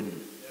to win.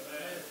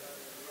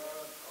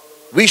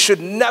 We should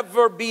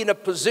never be in a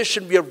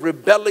position we are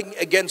rebelling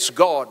against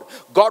God.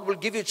 God will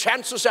give you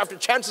chances after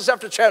chances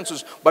after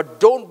chances, but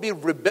don't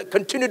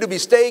continue to be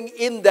staying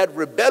in that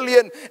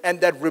rebellion,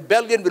 and that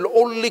rebellion will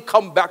only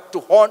come back to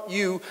haunt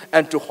you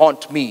and to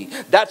haunt me.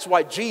 That's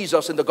why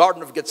Jesus in the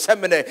Garden of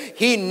Gethsemane,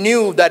 he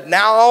knew that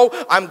now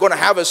I'm going to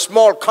have a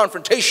small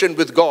confrontation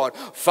with God.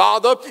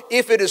 Father,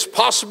 if it is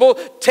possible,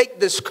 take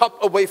this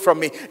cup away from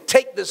me.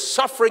 Take this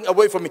suffering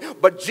away from me.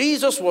 But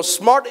Jesus was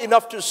smart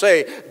enough to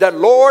say that,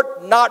 Lord,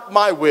 not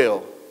my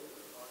will,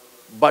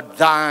 but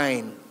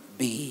thine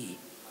be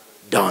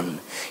done.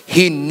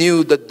 He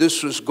knew that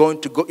this was going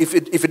to go, if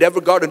it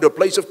ever got into a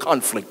place of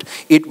conflict,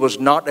 it was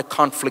not a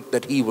conflict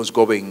that he was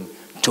going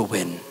to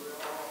win.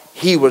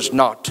 He was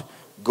not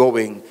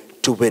going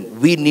to win.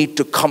 We need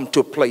to come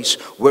to a place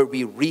where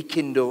we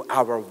rekindle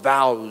our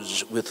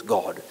vows with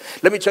God.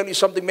 Let me tell you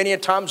something. Many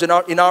times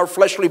in our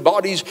fleshly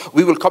bodies,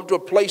 we will come to a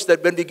place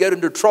that when we get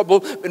into trouble,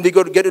 when we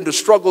go to get into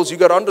struggles, you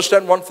got to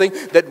understand one thing,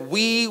 that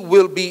we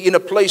will be in a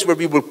place where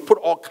we will put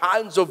all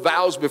kinds of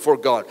vows before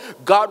God.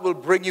 God will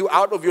bring you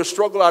out of your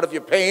struggle, out of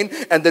your pain,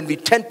 and then we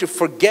tend to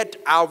forget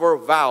our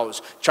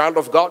vows. Child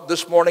of God,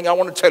 this morning I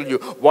want to tell you,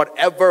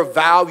 whatever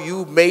vow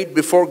you made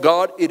before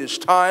God, it is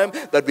time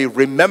that we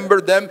remember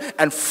them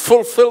and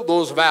fulfill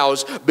those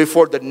vows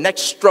before the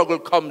next struggle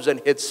comes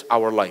and hits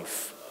our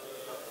life.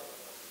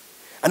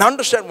 And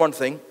understand one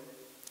thing,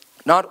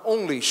 not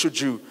only should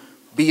you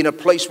be in a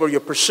place where you're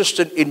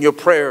persistent in your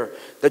prayer,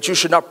 that you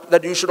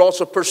should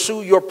also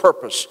pursue your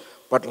purpose.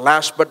 But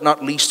last but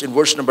not least, in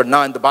verse number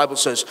 9, the Bible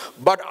says,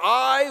 "But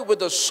I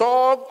with a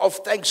song of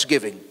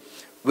thanksgiving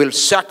will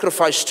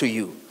sacrifice to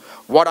you.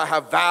 What I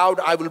have vowed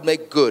I will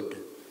make good,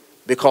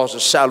 because the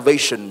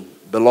salvation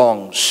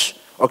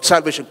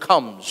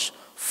comes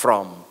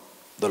from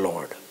the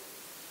Lord."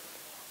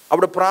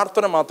 അവിടെ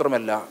പ്രാർത്ഥന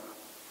മാത്രമല്ല,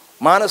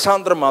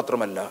 മാനസാന്തരം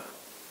മാത്രമല്ല,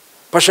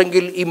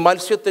 പക്ഷെങ്കിൽ ഈ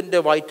മത്സ്യത്തിൻ്റെ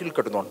വയറ്റിൽ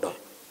കിടന്നുകൊണ്ട്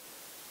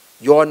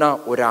യോന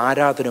ഒരു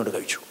ആരാധനയോട്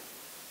കഴിച്ചു.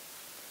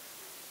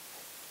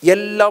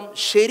 എല്ലാം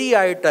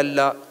ശരിയായിട്ടല്ല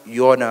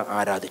യോന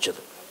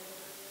ആരാധിച്ചത്.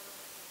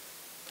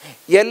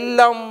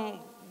 എല്ലാം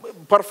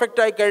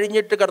പെർഫെക്റ്റായി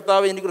കഴിഞ്ഞിട്ട്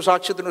കർത്താവ് എനിക്കൊരു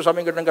സാക്ഷ്യത്തിനൊരു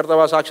സമയം കിട്ടണം,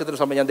 കർത്താവ് ആ സാക്ഷ്യത്തിന്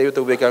സമയം ഞാൻ ദൈവത്തെ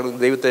ഉപയോഗിക്കാം,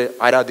 ദൈവത്തെ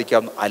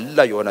ആരാധിക്കാം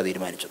അല്ല യോന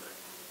തീരുമാനിച്ചത്.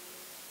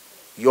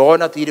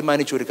 യോന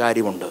തീരുമാനിച്ച ഒരു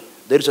കാര്യമുണ്ട്.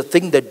 There is a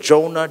thing that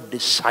Jonah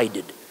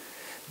decided.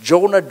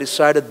 Jonah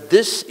decided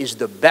this is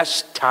the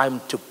best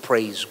time to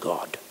praise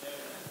God.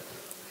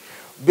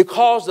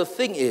 Because the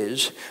thing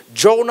is,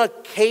 Jonah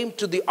came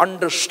to the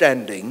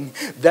understanding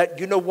that,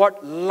 you know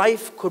what,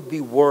 life could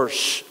be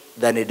worse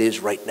than it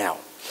is right now.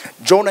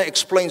 Jonah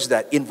explains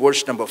that in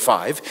verse number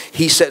 5.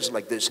 He says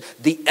like this: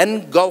 "The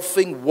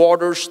engulfing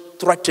waters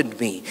threatened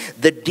me.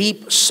 The deep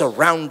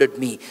surrounded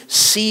me.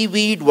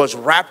 Seaweed was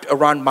wrapped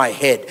around my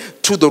head.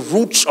 To the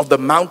roots of the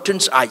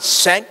mountains I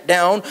sank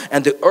down,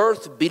 and the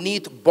earth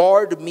beneath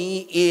barred me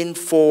in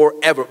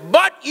forever.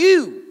 But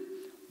you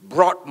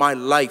brought my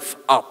life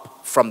up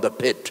from the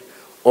pit,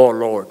 O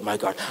Lord my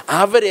God."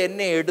 അവർ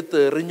എന്നെ എടുത്ത്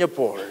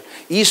എറിഞ്ഞപ്പോൾ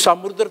ഈ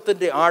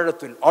സമുദ്രത്തിൻ്റെ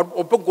ആഴത്തിൽ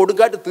ഒപ്പം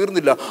കൊടുങ്കാറ്റ്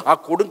തീർന്നില്ല. ആ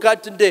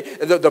കൊടുങ്കാറ്റിൻ്റെ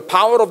the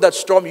power of that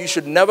storm you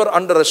should never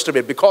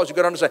underestimate, because you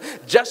got to understand,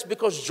 just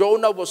because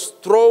Jonah was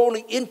thrown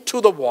into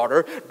the water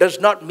does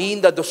not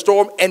mean that the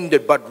storm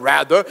ended, but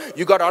rather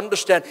you got to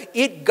understand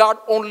it got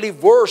only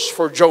worse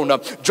for Jonah.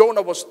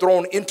 Jonah was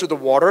thrown into the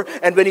water,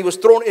 and when he was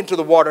thrown into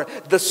the water,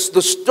 the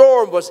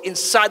storm was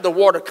inside the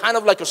water, kind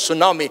of like a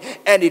tsunami,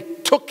 and it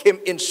took him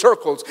in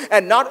circles.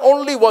 And not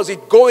only was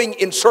it going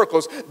in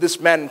circles, this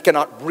man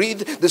cannot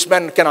breathe, this man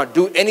cannot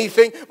do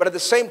anything, but at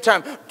the same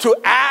time, to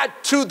add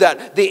to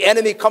that, the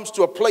enemy comes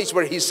to a place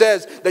where he says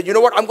that, you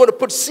know what, I'm going to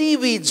put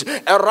seaweeds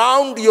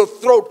around your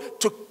throat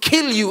to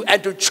kill you and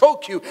to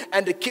choke you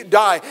and to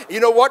die. You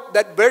know what,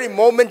 that very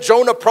moment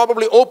Jonah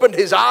probably opened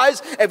his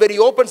eyes, and when he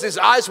opens his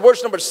eyes,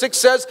 verse number 6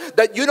 says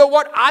that, you know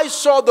what, I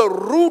saw the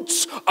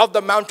roots of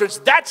the mountains.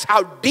 That's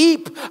how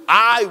deep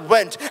I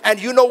went. And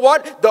you know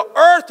what, the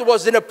earth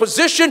was in a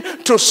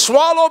position to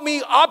swallow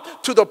me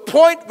up to the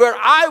point where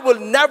I will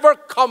never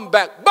come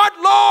back. But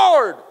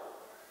Lord,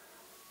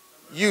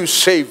 you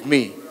saved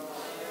me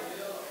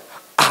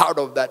out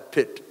of that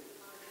pit.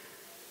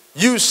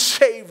 You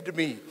saved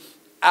me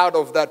out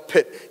of that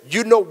pit.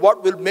 You know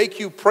what will make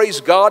you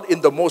praise God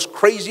in the most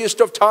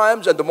craziest of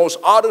times and the most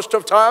oddest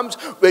of times?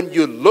 When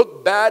you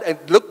look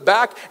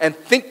back and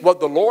think what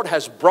the Lord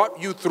has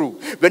brought you through.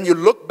 When you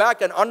look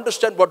back and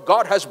understand what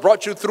God has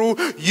brought you through,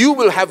 you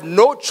will have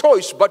no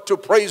choice but to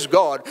praise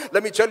God.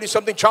 Let me tell you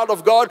something, child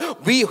of God.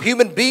 We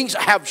human beings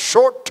have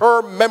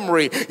short-term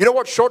memory. You know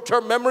what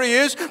short-term memory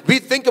is? We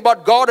think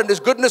about God and His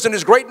goodness and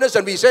His greatness,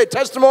 and we say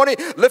testimony,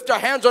 lift our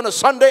hands on a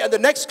Sunday, and the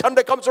next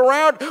Sunday comes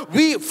around,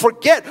 we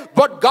forget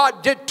what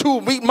God did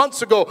 2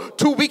 months ago,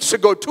 2 weeks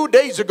ago, 2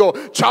 days ago.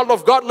 Child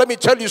of God, let me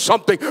tell you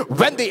something.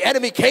 When the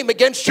enemy came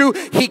against you,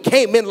 he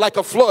came in like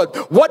a flood.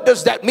 What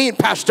does that mean,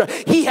 Pastor?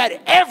 He had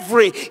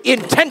every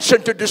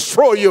intention to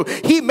destroy you.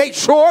 He made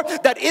sure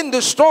that in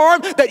the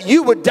storm that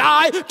you would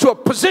die to a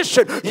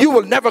position you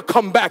will never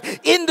come back.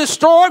 In the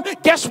storm,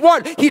 guess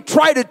what? He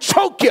tried to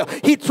choke you.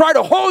 He tried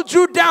to hold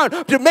you down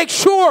to make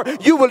sure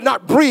you will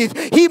not breathe.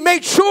 He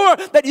made sure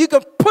that you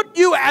can put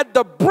you at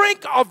the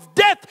brink of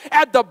death,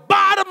 at the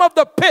bottom of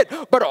the pit.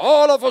 But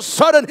all of a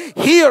sudden,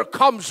 here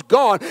comes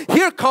God.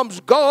 Here comes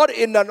God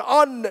in an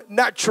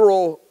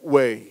unnatural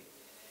way.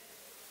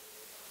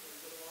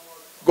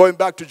 Going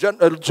back to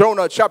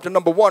Jonah chapter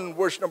number 1,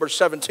 verse number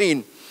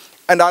 17.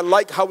 And I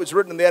like how it's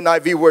written in the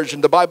NIV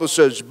version. The Bible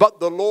says, but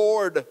the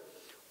Lord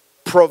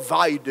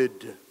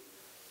provided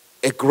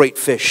a great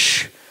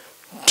fish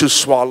to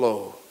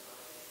swallow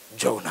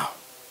Jonah.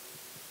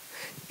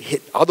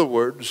 In other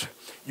words,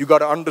 you got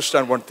to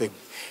understand one thing.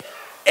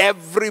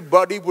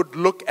 Everybody would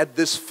look at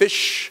this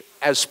fish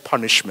as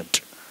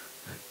punishment.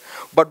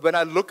 But when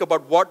I look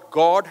about what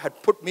God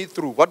had put me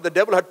through, what the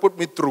devil had put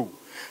me through,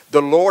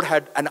 the Lord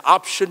had an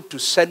option to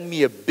send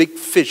me a big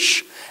fish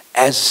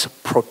as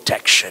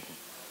protection.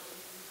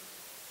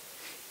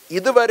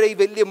 ഇതുവരെ ഈ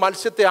വലിയ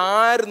മത്സ്യത്തെ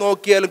ആര്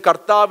നോക്കിയാലും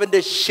കർത്താവിൻ്റെ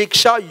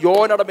ശിക്ഷ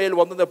യോനയുടെ മേൽ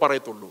വന്നതേ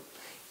പറയത്തുള്ളൂ.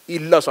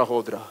 ഇല്ല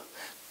സഹോദര,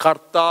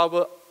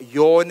 കർത്താവ്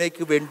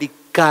യോനയ്ക്ക് വേണ്ടി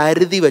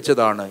കരുതി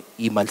വെച്ചതാണ്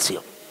ഈ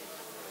മത്സ്യം.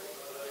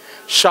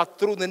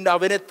 ശത്രു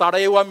അവനെ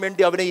തടയുവാൻ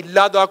വേണ്ടി, അവനെ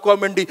ഇല്ലാതാക്കുവാൻ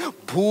വേണ്ടി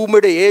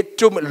ഭൂമിയുടെ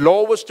ഏറ്റവും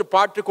ലോവസ്റ്റ്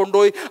പാർട്ട്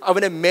കൊണ്ടുപോയി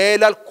അവനെ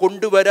മേലാൽ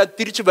കൊണ്ടുവരാൻ,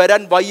 തിരിച്ചു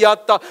വരാൻ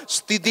വയ്യാത്ത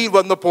സ്ഥിതിയിൽ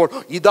വന്നപ്പോൾ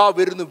ഇതാ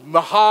വരുന്നു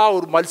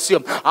ഒരു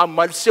മത്സ്യം. ആ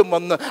മത്സ്യം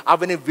വന്ന്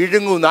അവനെ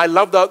വിഴുങ്ങുന്നു. I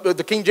love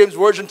the King James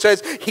version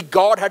says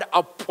God had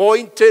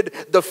appointed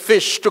the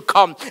fish to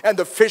come, and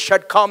the fish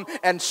had come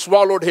and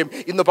swallowed him.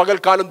 ഇന്ന്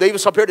പകൽക്കാലം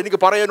ദൈവസഭയോട്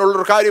എനിക്ക്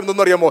പറയാനുള്ളൊരു കാര്യം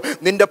എന്തെന്നറിയാമോ?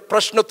 നിന്റെ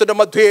പ്രശ്നത്തിന്റെ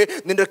മധ്യേ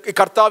നിന്റെ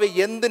കർത്താവേ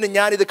എന്തിന്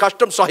ഞാനിത്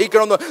കഷ്ടം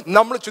സഹിക്കണമെന്ന്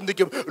നമ്മൾ ചിന്തിക്കും.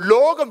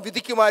 ലോകം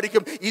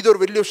വിധിക്കുമായിരിക്കും ഇതൊരു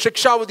വലിയ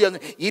ശിക്ഷാവിധിയാണ്.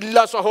 ഇല്ല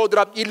സഹോദര,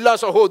 ഇല്ല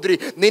സഹോദരി,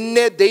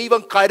 നിന്നെ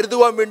ദൈവം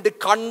കരുതുവാൻ വേണ്ടി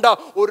കണ്ട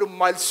ഒരു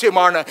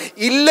മത്സ്യമാണ്.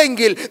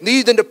 ഇല്ലെങ്കിൽ നീ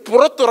ഇതിന്റെ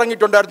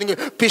പുറത്തിറങ്ങിയിട്ടുണ്ടായിരുന്നെങ്കിൽ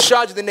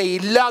പിശാച് നിന്നെ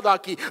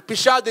ഇല്ലാതാക്കി,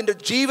 പിശാച് നിന്റെ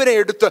ജീവനെ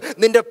എടുത്ത്,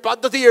 നിന്റെ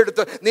പദ്ധതിയെ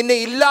എടുത്ത് നിന്നെ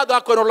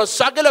ഇല്ലാതാക്കാനുള്ള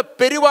സകല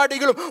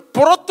പരിപാടികളും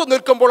പുറത്തു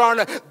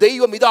നിൽക്കുമ്പോഴാണ്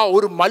ദൈവം ഇതാ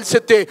ഒരു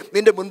മത്സ്യത്തെ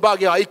നിന്റെ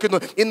മുൻപാകെ അയക്കുന്നു.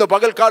 ഇന്ന്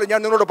പകൽക്കാലം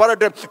ഞാൻ നിങ്ങളോട്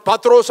പറയട്ടെ,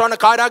 പത്രോസാണ്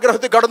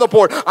കാരാഗ്രഹത്തിൽ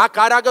കടന്നപ്പോൾ, ആ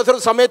കാരാഗ്രഹ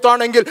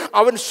സമയത്താണെങ്കിൽ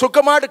അവൻ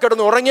സുഖമായിട്ട്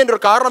കിടന്ന് ഉറങ്ങിയ ഒരു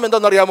കാരണം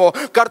എന്താണെന്നറിയാമോ?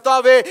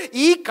 കർത്താവേ,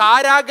 ഈ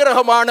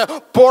കാരാഗ്രഹമാണ്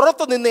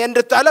പുറത്ത് നിന്ന്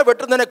എൻ്റെ തല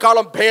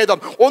വെട്ടുന്നതിനേക്കാളും ഭേദം.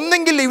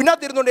 ഒന്നെങ്കിൽ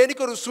ഇതിനകത്തിരുന്നുകൊണ്ട്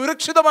എനിക്കൊരു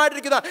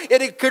സുരക്ഷിതമായിട്ടിരിക്കുന്ന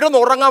എനിക്ക്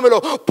കിടന്നുറങ്ങാമല്ലോ.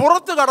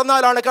 പുറത്ത്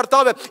കടന്നാലാണ്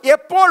കർത്താവ്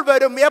എപ്പോൾ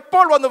വരും,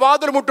 എപ്പോൾ വന്ന്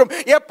വാതിൽ മുട്ടും,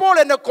 എപ്പോൾ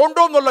എന്നെ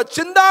കൊണ്ടുപോകുന്നുള്ള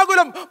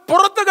ചിന്താകുലം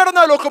പുറത്ത്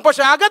കടന്നാൽ നോക്കും.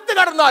 പക്ഷെ അകത്ത്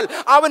കടന്നാൽ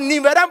അവൻ നീ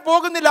വരാൻ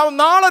പോകുന്നില്ല, അവൻ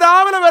നാളെ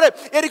രാവിലെ വരെ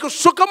എനിക്ക്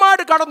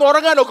സുഖമായിട്ട്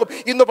കടന്നുറങ്ങാൻ നോക്കും.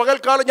 ഇന്ന്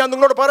പകൽക്കാലം ഞാൻ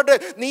നിങ്ങളോട് പറയട്ടെ,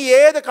 നീ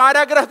ഏത്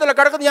കാരാഗ്രഹത്തിലാണ്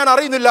കിടക്കുന്നത് ഞാൻ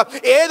അറിയുന്നില്ല,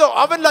 ഏതോ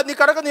അവനില നീ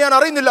കിടക്കുന്നത് ഞാൻ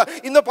അറിയുന്നില്ല.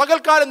 ഇന്ന്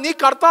പകൽക്കാലം നീ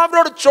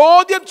കർത്താവിനോട്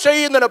ചോദ്യം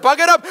ചെയ്യുന്നതിന്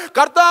പകരം,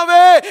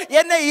 കർത്താവേ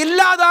എന്നെ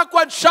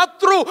ഇല്ലാതാക്കുവാൻ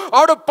ശത്രു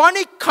അവിടെ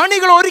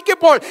കണികൾ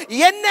ഒരുക്കിയപ്പോൾ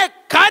എന്നെ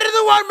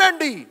കരുതുവാൻ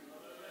വേണ്ടി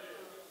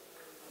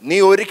നീ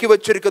ഒരുക്കി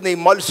വച്ചിരിക്കുന്ന ഈ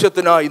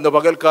മത്സ്യത്തിനായി ഇന്ന്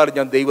പകൽക്കാലം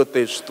ഞാൻ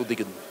ദൈവത്തെ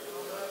സ്തുതിക്കുന്നു.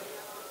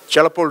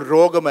 ചിലപ്പോൾ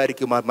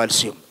രോഗമായിരിക്കും ആ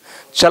മത്സ്യം,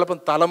 ചിലപ്പം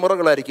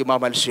തലമുറകളായിരിക്കും ആ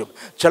മത്സ്യം,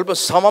 ചിലപ്പോൾ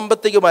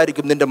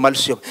സാമ്പത്തികമായിരിക്കും നിന്റെ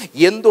മത്സ്യം,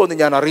 എന്തോന്ന്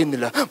ഞാൻ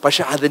അറിയുന്നില്ല.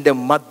 പക്ഷെ അതിൻ്റെ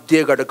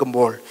മധ്യേ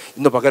കിടക്കുമ്പോൾ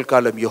ഇന്ന്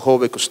പകൽക്കാലം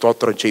യഹോവയ്ക്ക്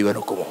സ്തോത്രം ചെയ്യുവാൻ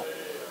ഒക്കുമോ?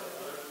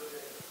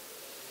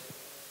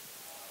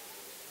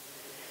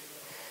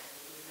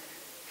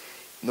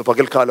 ഇന്ന്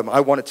പകൽക്കാലം I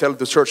want to tell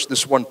the church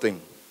this one thing,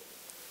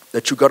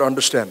 that you got to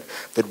understand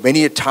that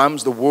many a times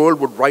the world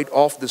would write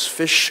off this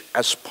fish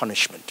as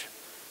punishment,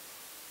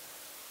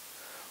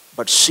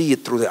 but see it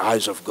through the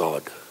eyes of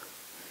God.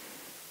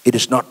 It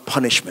is not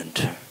punishment,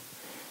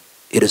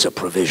 it is a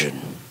provision.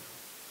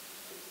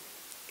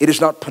 It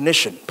is not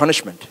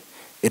punishment,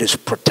 it is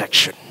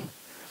protection.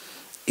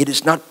 It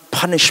is not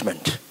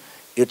punishment,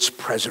 it's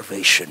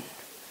preservation.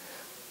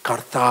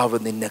 കർത്താവ്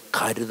നിന്നെ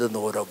കരുതുന്ന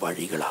ഓരോ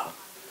വഴികളാണ്,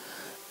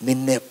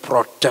 നിന്നെ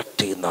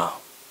protect ചെയ്യുന്ന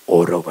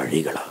ഓരോ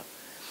വഴികളാണ്.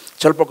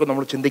 ചിലപ്പോൾ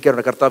നമ്മൾ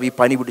ചിന്തിക്കാറുണ്ട്, കർത്താവ് ഈ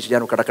പനി പിടിച്ച്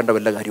ഞാൻ കിടക്കേണ്ട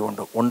വല്ല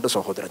കാര്യമുണ്ടോ? ഉണ്ട്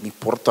സഹോദരൻ, നീ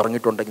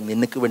പുറത്തിറങ്ങിയിട്ടുണ്ടെങ്കിൽ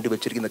നിനക്ക് വേണ്ടി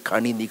വെച്ചിരിക്കുന്ന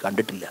കണി നീ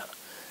കണ്ടിട്ടില്ല.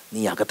 നീ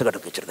അകത്ത്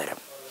കിടക്കുക ഇച്ചിരി നേരം,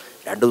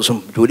 2 ദിവസം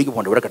ജോലിക്ക്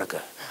പോകണ്ട, ഇവിടെ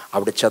കിടക്കുക.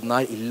 അവിടെ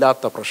ചെന്നാൽ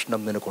ഇല്ലാത്ത പ്രശ്നം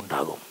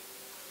നിനക്കുണ്ടാകും.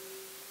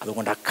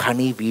 അതുകൊണ്ട് ആ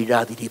കണി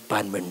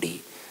വീഴാതിരിക്കാൻ വേണ്ടി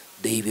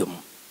ദൈവം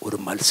ഒരു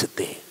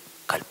മത്സ്യത്തെ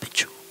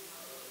കൽപ്പിച്ചു,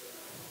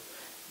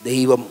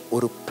 ദൈവം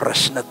ഒരു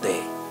പ്രശ്നത്തെ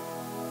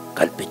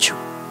കൽപ്പിച്ചു.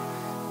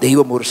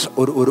 ദൈവം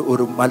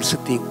ഒരു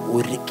മത്സ്യത്തെ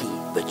ഒരുക്കി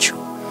വെച്ചു.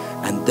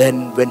 And then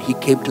when he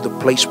came to the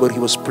place where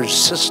he was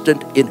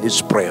persistent in his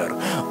prayer,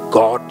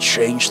 God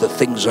changed the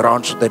things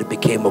around so that it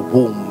became a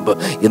womb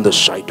in the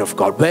sight of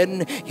God. When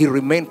he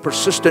remained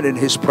persistent in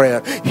his prayer,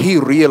 he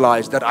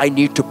realized that I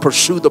need to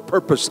pursue the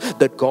purpose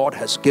that God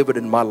has given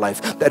in my life,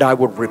 that I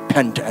would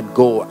repent and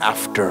go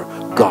after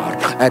God.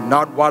 And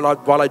not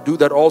while I do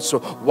that also,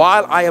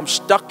 while I am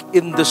stuck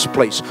in this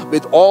place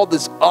with all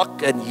this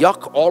uck and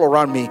yuck all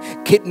around me,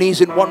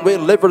 kidneys in one way,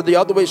 liver the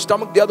other way,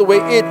 stomach the other way,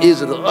 it is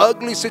an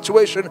ugly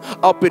situation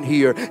up in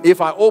here. If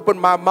I open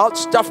my mouth,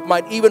 stuff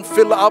might even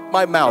fill up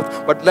my mouth.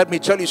 But let me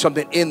tell you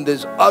something, in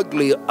this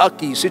ugly,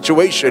 ucky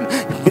situation,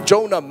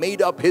 Jonah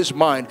made up his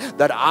mind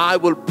that I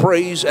will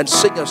praise and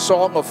sing a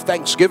song of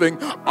thanksgiving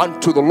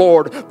unto the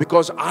Lord,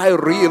 because I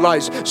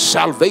realize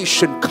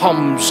salvation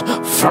comes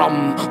from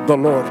the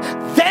Lord.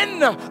 Then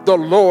the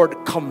Lord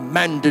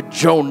commanded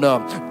Jonah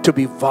to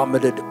be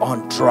vomited on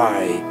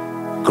dry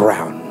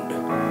ground.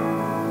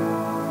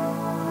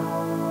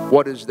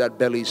 What is that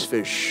belly's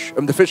fish?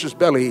 The fish's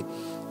belly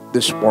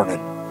this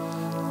morning.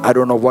 I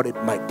don't know what it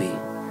might be.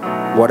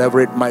 Whatever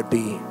it might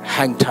be,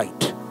 hang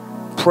tight.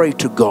 Pray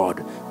to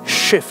God.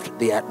 Shift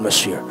the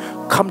atmosphere.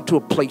 Come to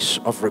a place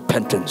of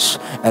repentance.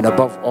 And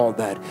above all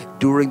that,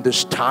 during this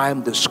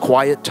time, this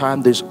quiet time,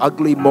 this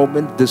ugly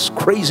moment, this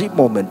crazy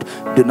moment,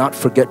 do not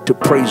forget to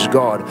praise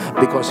God,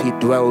 because he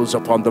dwells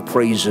upon the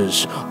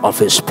praises of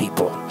his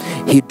people.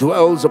 He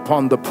dwells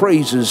upon the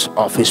praises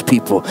of his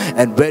people.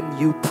 And when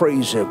you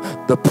praise him,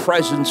 the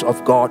presence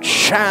of God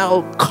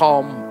shall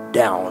come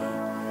down,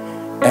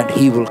 and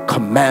he will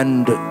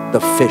command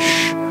the fish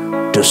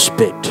to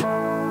spit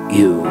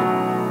you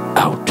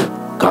out.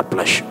 God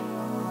bless you.